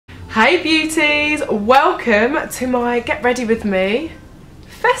Hey beauties, welcome to my Get Ready With Me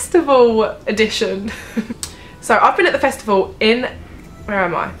festival edition. So I've been at the festival in, where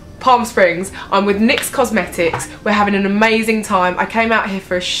am I? Palm Springs. I'm with NYX Cosmetics. We're having an amazing time. I came out here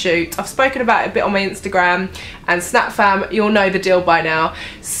for a shoot. I've spoken about it a bit on my Instagram and Snap Fam, you'll know the deal by now.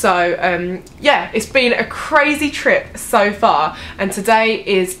 So yeah, it's been a crazy trip so far, and today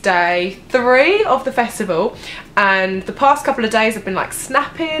is day 3 of the festival, and the past couple of days I've been like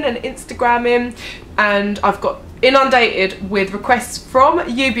snapping and Instagramming, and I've got inundated with requests from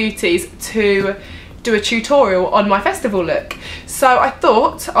you beauties to do a tutorial on my festival look. So I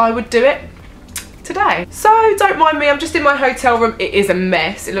thought I would do it today. So don't mind me, I'm just in my hotel room. It is a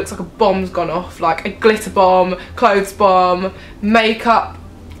mess. It looks like a bomb's gone off, like a glitter bomb, clothes bomb, makeup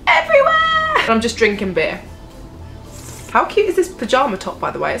everywhere. And I'm just drinking beer. How cute is this pyjama top, by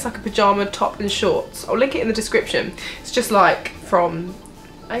the way? It's like a pyjama top and shorts. I'll link it in the description. It's just like from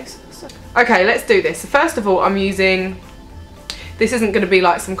ASOS. Okay, let's do this. So first of all, I'm using, this isn't going to be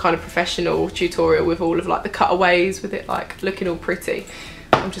like some kind of professional tutorial with all of like the cutaways with it like looking all pretty.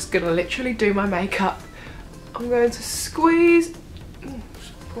 I'm just going to literally do my makeup. I'm going to squeeze,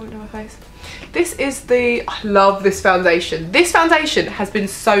 point in my face. This is the, I love this foundation. This foundation has been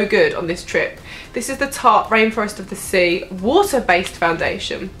so good on this trip. This is the Tarte Rainforest of the Sea water-based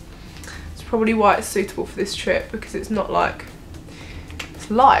foundation. It's probably why it's suitable for this trip, because it's not like,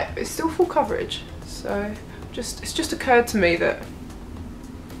 it's light, but it's still full coverage. So it's just occurred to me that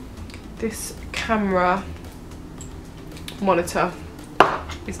this camera monitor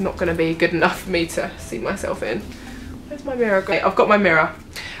is not going to be good enough for me to see myself in. Where's my mirror? Okay, I've got my mirror.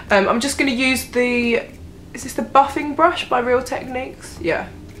 I'm just going to use the, is this the buffing brush by Real Techniques? Yeah.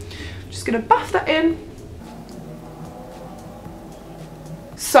 I'm just going to buff that in.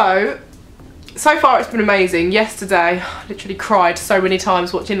 So far it's been amazing. Yesterday I literally cried so many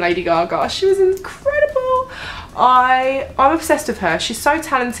times watching Lady Gaga. She was incredible. I'm obsessed with her. She's so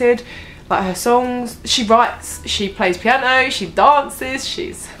talented. Like her songs, she writes, she plays piano, she dances,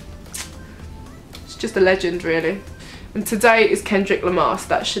 she's just a legend really. And today is Kendrick Lamar, so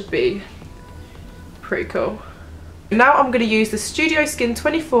that should be pretty cool. Now I'm going to use the Studio Skin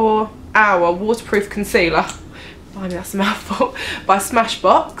 24-hour waterproof concealer. I mean, that's a mouthful. By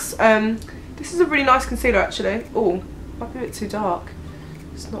Smashbox. This is a really nice concealer actually. Oh, might be a bit too dark.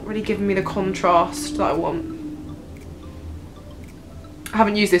 It's not really giving me the contrast that I want. I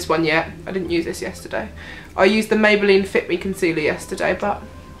haven't used this one yet. I didn't use this yesterday. I used the Maybelline Fit Me concealer yesterday, but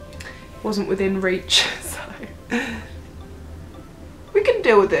it wasn't within reach, so we can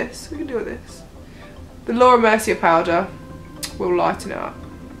deal with this. We can deal with this. The Laurer Mercier powder will lighten it up.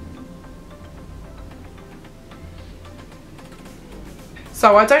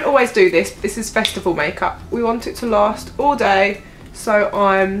 So I don't always do this. This is festival makeup. We want it to last all day, so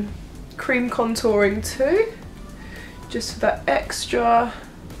I'm cream contouring too. Just for that extra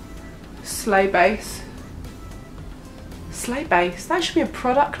Slay Base. Slay Base, that should be a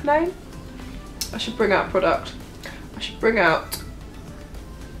product name. I should bring out a product. I should bring out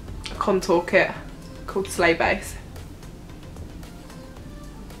a contour kit called Slay Base.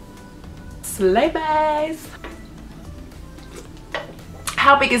 Slay Base.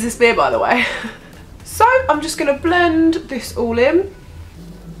 How big is this beer, by the way? So I'm just gonna blend this all in.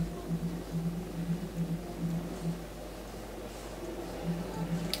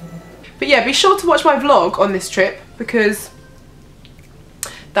 But yeah, be sure to watch my vlog on this trip because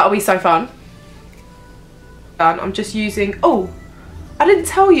that'll be so fun. And I'm just using, oh, I didn't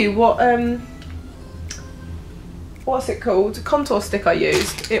tell you what, what's it called? Contour stick I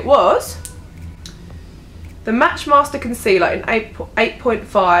used. It was the Matchmaster concealer in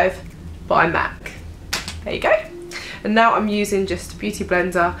 8.5 by MAC. There you go. And now I'm using just a beauty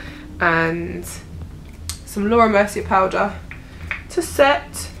blender and some Laurer Mercier powder to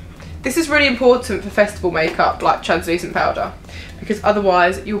set. This is really important for festival makeup, like translucent powder, because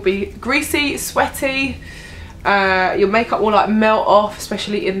otherwise you'll be greasy, sweaty, your makeup will like melt off,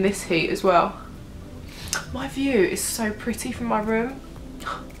 especially in this heat as well. My view is so pretty from my room.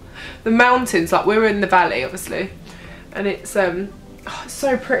 The mountains, like we're in the valley obviously, and it's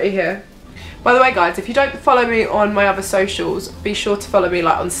so pretty here. By the way guys, if you don't follow me on my other socials, be sure to follow me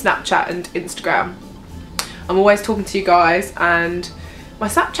like on Snapchat and Instagram. I'm always talking to you guys, and my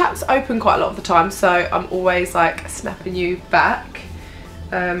Snapchat's open quite a lot of the time, so I'm always like snapping you back,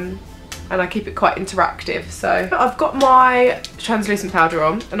 and I keep it quite interactive. So I've got my translucent powder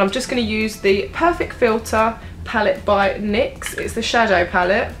on, and I'm just going to use the Perfect Filter palette by NYX. It's the shadow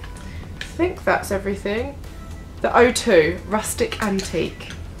palette. I think that's everything. The O2 Rustic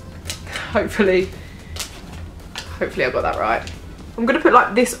Antique. Hopefully I got that right. I'm going to put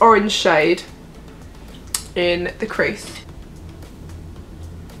like this orange shade in the crease.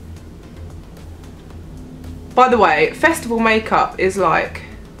 By the way, festival makeup is like,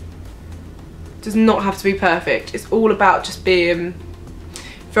 does not have to be perfect. It's all about just being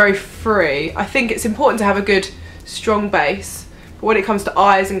very free. I think it's important to have a good strong base, but when it comes to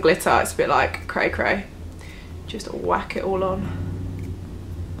eyes and glitter, it's a bit like cray cray. Just whack it all on.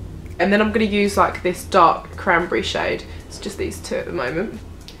 And then I'm going to use like this dark cranberry shade. It's just these two at the moment.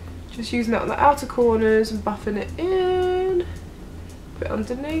 Just using that on the outer corners and buffing it in. Put it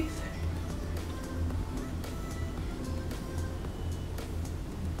underneath.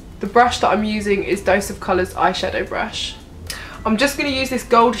 The brush that I'm using is Dose of Colours eyeshadow brush. I'm just going to use this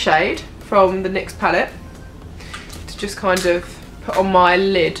gold shade from the NYX palette to just kind of put on my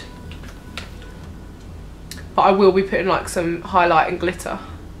lid. But I will be putting like some highlight and glitter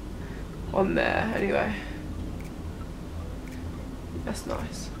on there anyway. That's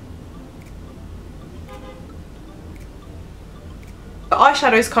nice. The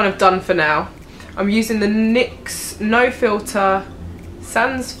eyeshadow's kind of done for now. I'm using the NYX No Filter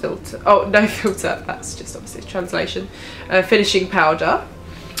Sans Filter, oh no filter, that's just obviously translation, finishing powder,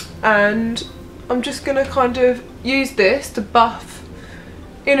 and I'm just going to kind of use this to buff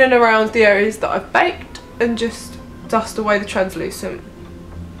in and around the areas that I've baked and just dust away the translucent.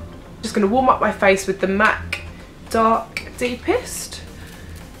 Just going to warm up my face with the MAC Dark Deepest,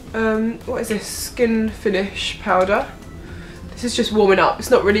 what is this, Skin Finish powder. This is just warming up, it's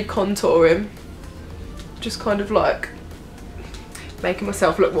not really contouring, just kind of like making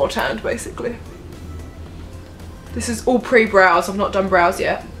myself look more tanned basically. This is all pre-brows, I've not done brows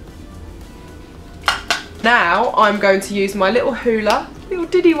yet. Now I'm going to use my little Hoola, little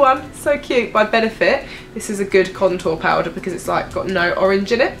diddy one, so cute, by Benefit. This is a good contour powder because it's like got no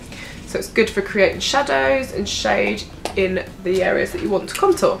orange in it. So it's good for creating shadows and shade in the areas that you want to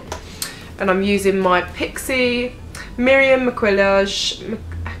contour. And I'm using my Pixie Miriam Maquillage.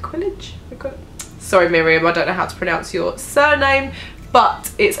 Sorry Miriam, I don't know how to pronounce your surname,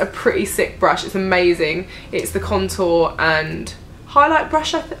 but it's a pretty sick brush. It's amazing. It's the contour and highlight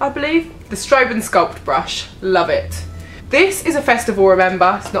brush, I believe. The Strobe and Sculpt brush. Love it. This is a festival,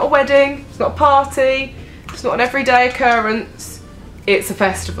 remember. It's not a wedding, it's not a party, it's not an everyday occurrence. It's a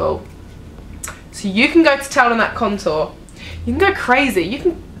festival. So you can go to town on that contour. You can go crazy. You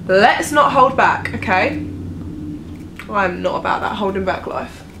can. Let's not hold back, okay? I'm not about that holding back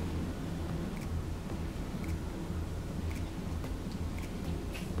life.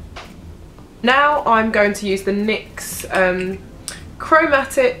 Now I'm going to use the NYX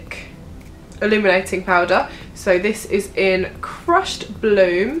Chromatic Illuminating Powder. So this is in Crushed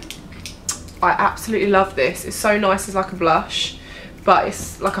Bloom. I absolutely love this. It's so nice as like a blush, but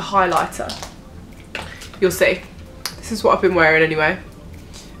it's like a highlighter. You'll see. This is what I've been wearing anyway.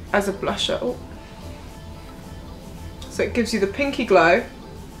 As a blusher. Oh. So it gives you the pinky glow,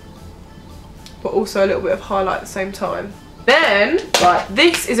 but also a little bit of highlight at the same time. Then, right,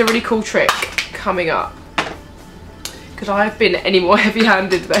 this is a really cool trick coming up. Could I have been any more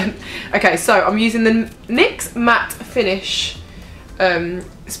heavy-handed then? Okay, so I'm using the NYX Matte Finish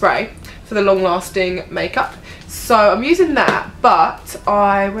spray for the long-lasting makeup. So I'm using that, but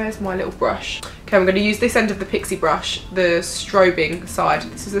where's my little brush? Okay, I'm going to use this end of the Pixie brush, the strobing side.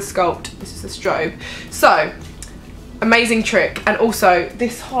 This is the Sculpt, this is the strobe. So, amazing trick. And also,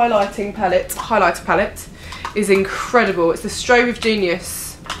 this highlighter palette is incredible. It's the Strobe of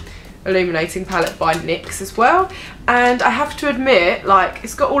Genius Illuminating Palette by NYX as well. And I have to admit, like,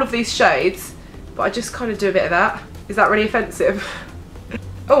 it's got all of these shades, but I just kind of do a bit of that. Is that really offensive?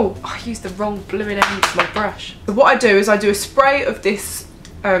 Oh, I used the wrong blooming end of my brush. So what I do is I do a spray of this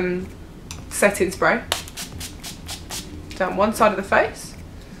setting spray down one side of the face,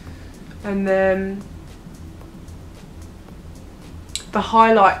 and then the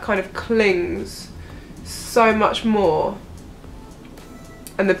highlight kind of clings so much more,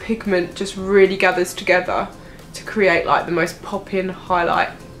 and the pigment just really gathers together to create like the most pop-in highlight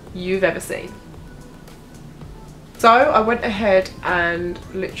you've ever seen. So I went ahead and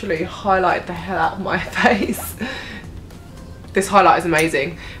literally highlighted the hell out of my face. This highlight is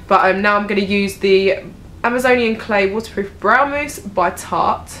amazing. But now I'm going to use the Amazonian Clay Waterproof Brow Mousse by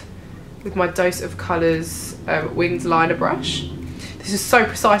Tarte with my Dose of Colours winged liner brush. This is so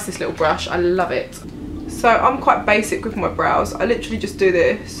precise, this little brush. I love it. So I'm quite basic with my brows. I literally just do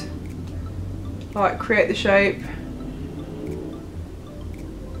this. Like, create the shape.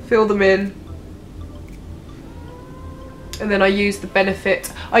 Fill them in. And then I use the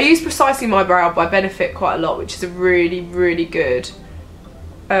Benefit. I use Precisely My Brow by Benefit quite a lot, which is a really, really good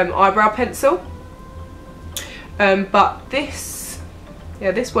eyebrow pencil. But this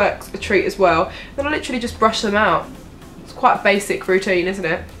Yeah, this works a treat as well. Then I literally just brush them out. It's quite a basic routine, isn't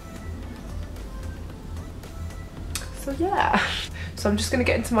it? So yeah. So I'm just going to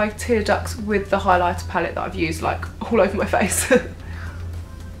get into my tear ducts with the highlighter palette that I've used like all over my face.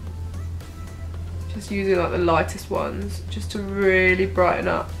 Just using like the lightest ones just to really brighten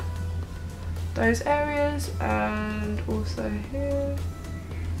up those areas, and also here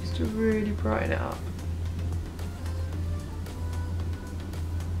just to really brighten it up.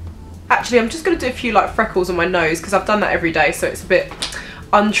 Actually, I'm just going to do a few like freckles on my nose because I've done that every day, so it's a bit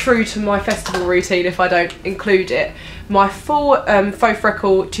untrue to my festival routine if I don't include it. My full faux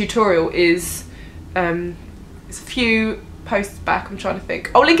freckle tutorial is it's a few posts back, I'm trying to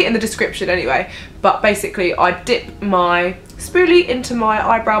think. I'll link it in the description anyway, but basically I dip my spoolie into my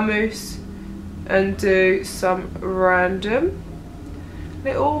eyebrow mousse and do some random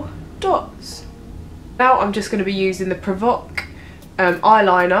little dots. Now I'm just going to be using the Provoque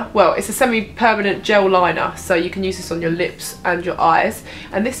eyeliner. Well, it's a semi-permanent gel liner, so you can use this on your lips and your eyes,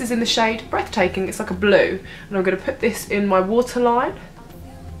 and this is in the shade Breathtaking. It's like a blue, and I'm going to put this in my waterline.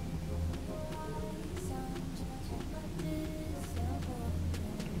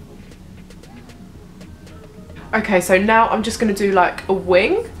 Okay, so now I'm just going to do like a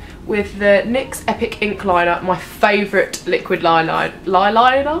wing with the NYX Epic Ink Liner, my favourite liquid liner.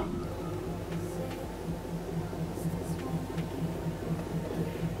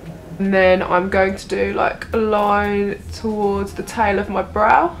 And then I'm going to do like a line towards the tail of my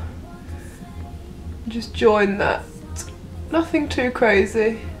brow. Just join that. Nothing too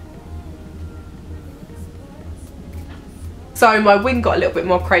crazy. So my wing got a little bit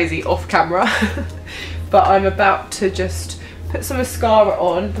more crazy off camera. But I'm about to just put some mascara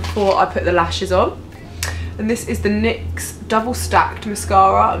on before I put the lashes on. And this is the NYX double stacked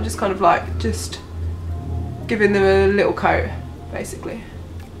mascara. I'm just kind of like just giving them a little coat basically.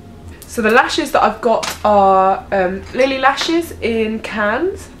 So the lashes that I've got are Lily lashes in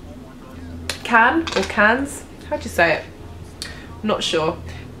cans. How do you say it? I'm not sure.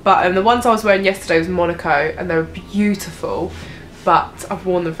 But the ones I was wearing yesterday was Monaco, and they were beautiful. But I've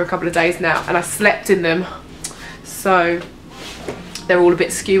worn them for a couple of days now, and I slept in them. So they're all a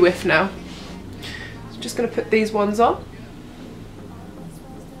bit skew whiff now. So just going to put these ones on.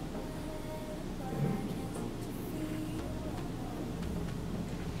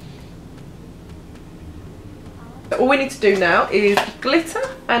 All we need to do now is glitter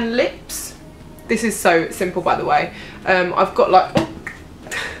and lips. This is so simple, by the way. I've got like,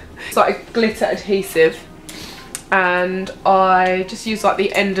 it's like a glitter adhesive, and I just use like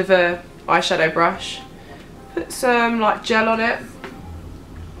the end of a eyeshadow brush, put some like gel on it,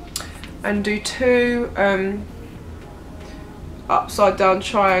 and do two upside down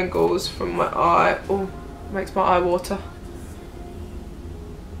triangles from my eye. Oh, makes my eye water.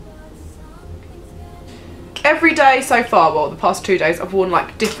 Every day so far, well the past 2 days, I've worn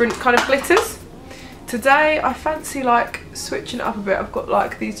like different kind of glitters. Today I fancy like switching it up a bit. I've got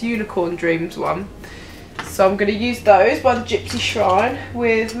like these Unicorn Dreams one. So I'm going to use those by the Gypsy Shrine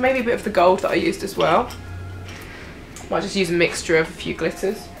with maybe a bit of the gold that I used as well. Might just use a mixture of a few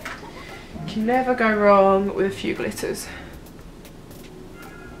glitters. You can never go wrong with a few glitters.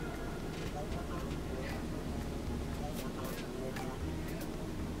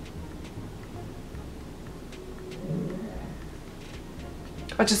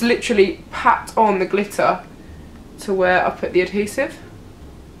 I just literally pat on the glitter to where I put the adhesive.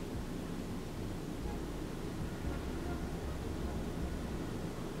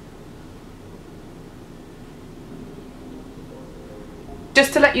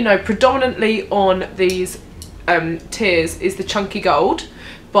 Just to let you know, predominantly on these tiers is the Chunky Gold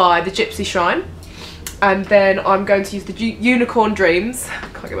by the Gypsy Shrine. And then I'm going to use the Unicorn Dreams,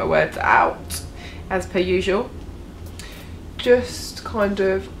 can't get my words out, as per usual. Just kind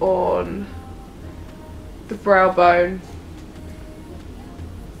of on the brow bone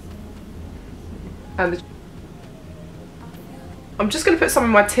and I'm just going to put some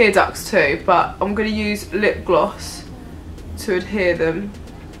in my tear ducts too, but I'm going to use lip gloss to adhere them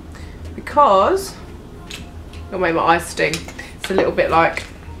because it'll make my eyes sting. It's a little bit like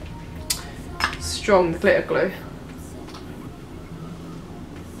strong glitter glue.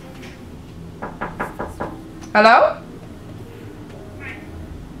 Hello?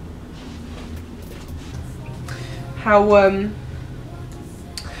 How,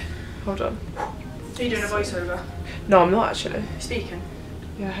 hold on. Are you doing a voiceover? No, I'm not actually. Speaking?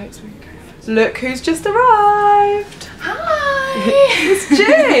 Yeah, I hate speaking. Look who's just arrived. Hi! It's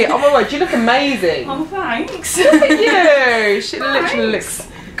G! Oh my god, you look amazing. Oh, thanks. Look at you! She literally looks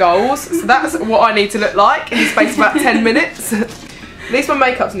goals. So that's what I need to look like in the space of about 10 minutes. At least my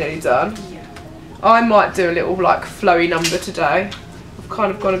makeup's nearly done. Yeah. I might do a little like flowy number today. I've kind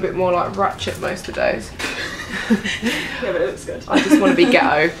of gone a bit more like ratchet most of the days. Yeah, but it looks good. I just want to be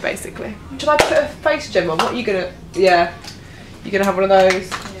ghetto, basically. Should I put a face gem on? What are you gonna? Yeah, you're gonna have one of those.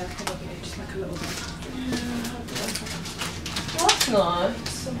 Yeah, probably just like a little bit. Oh, that's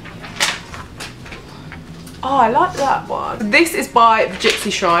nice. Oh, I like that one. This is by the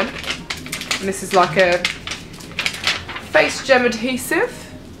Gypsy Shrine, and this is like a face gem adhesive.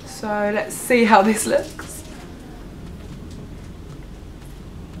 So let's see how this looks.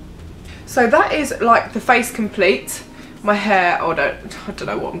 So that is like the face complete. My hair, I don't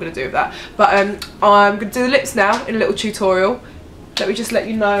know what I'm going to do with that. But I'm going to do the lips now in a little tutorial. Let me just let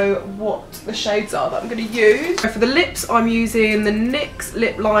you know what the shades are that I'm going to use. So for the lips, I'm using the NYX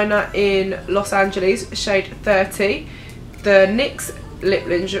lip liner in Los Angeles, shade 30. The NYX lip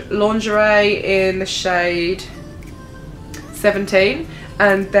lingerie in the shade 17.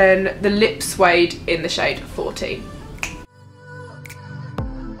 And then the lip suede in the shade 14.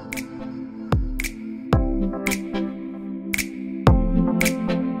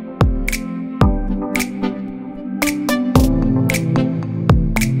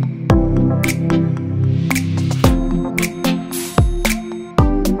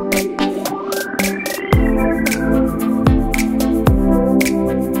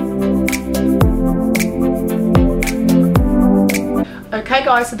 Okay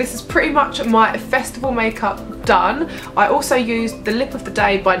guys, so this is pretty much my festival makeup done. I also used the lip of the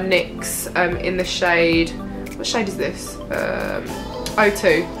day by NYX in the shade, what shade is this?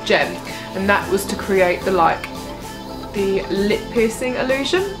 02 Gem, and that was to create the the lip piercing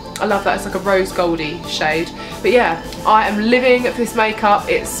illusion. I love that, it's like a rose goldy shade. But yeah, I am living for this makeup.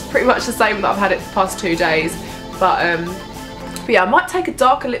 It's pretty much the same that I've had it the past 2 days. But yeah, I might take a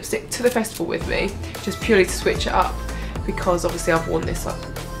darker lipstick to the festival with me, just purely to switch it up, because obviously I've worn this like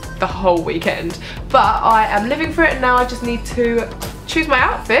the whole weekend. But I am living for it, and now I just need to choose my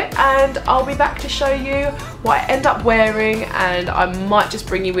outfit, and I'll be back to show you what I end up wearing, and I might just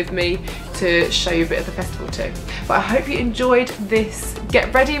bring you with me to show you a bit of the festival too. But I hope you enjoyed this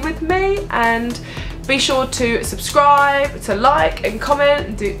get ready with me, and be sure to subscribe, to like and comment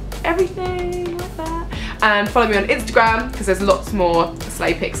and do everything like that, and follow me on Instagram because there's lots more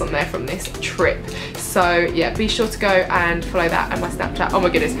sleigh pics on there from this trip. So yeah, be sure to go and follow that, and my Snapchat. Oh my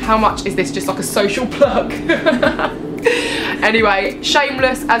goodness, how much is this just like a social plug? Anyway,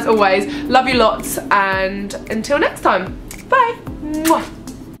 shameless as always. Love you lots, and until next time, bye. Mwah.